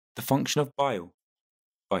The function of bile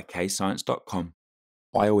by KayScience.com.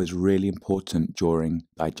 Bile is really important during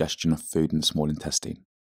digestion of food in the small intestine.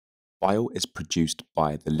 Bile is produced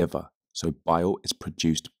by the liver, so bile is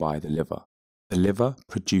produced by the liver. The liver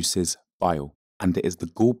produces bile, and it is the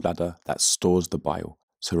gallbladder that stores the bile.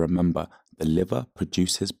 So remember, the liver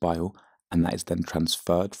produces bile, and that is then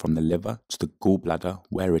transferred from the liver to the gallbladder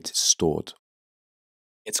where it is stored.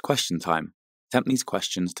 It's question time. Attempt these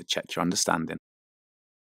questions to check your understanding.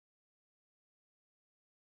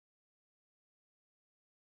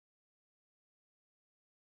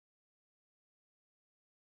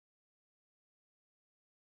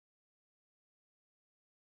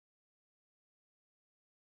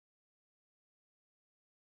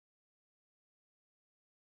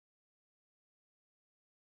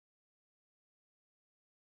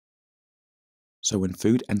 So when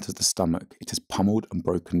food enters the stomach, it is pummeled and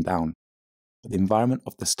broken down. But the environment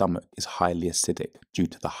of the stomach is highly acidic due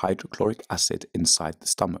to the hydrochloric acid inside the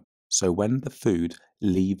stomach. So when the food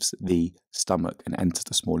leaves the stomach and enters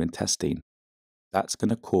the small intestine, that's going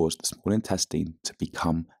to cause the small intestine to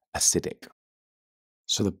become acidic.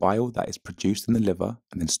 So the bile that is produced in the liver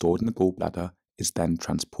and then stored in the gallbladder is then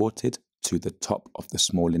transported to the top of the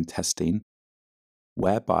small intestine,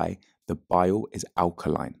 whereby the bile is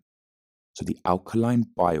alkaline. So the alkaline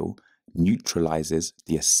bile neutralizes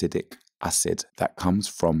the acidic acid that comes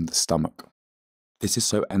from the stomach. This is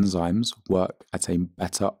so enzymes work at a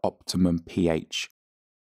better optimum pH.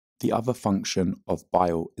 The other function of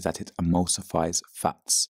bile is that it emulsifies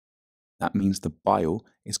fats. That means the bile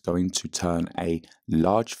is going to turn a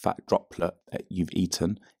large fat droplet that you've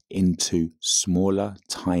eaten into smaller,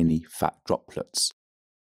 tiny fat droplets.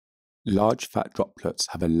 Large fat droplets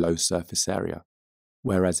have a low surface area,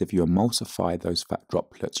 whereas if you emulsify those fat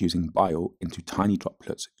droplets using bile into tiny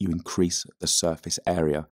droplets, you increase the surface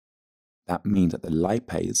area. That means that the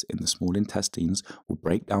lipase in the small intestines will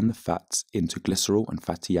break down the fats into glycerol and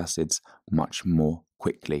fatty acids much more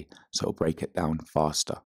quickly, so it'll break it down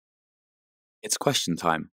faster. It's question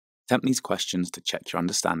time. Attempt these questions to check your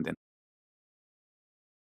understanding.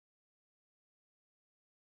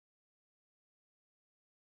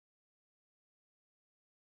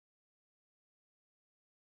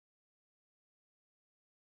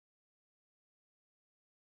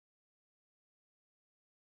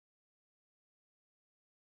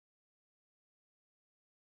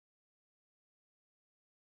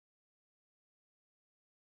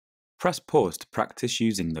 Press pause to practice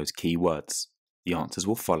using those key words. The answers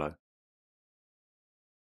will follow.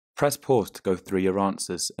 Press pause to go through your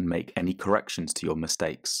answers and make any corrections to your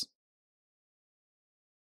mistakes.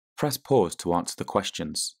 Press pause to answer the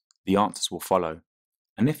questions. The answers will follow.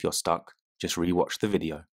 And if you're stuck, just re-watch the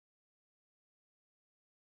video.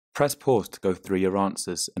 Press pause to go through your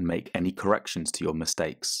answers and make any corrections to your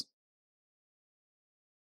mistakes.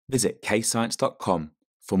 Visit KayScience.com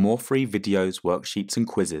for more free videos, worksheets and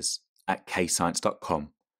quizzes at KayScience.com.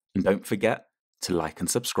 And don't forget to like and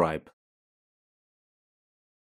subscribe.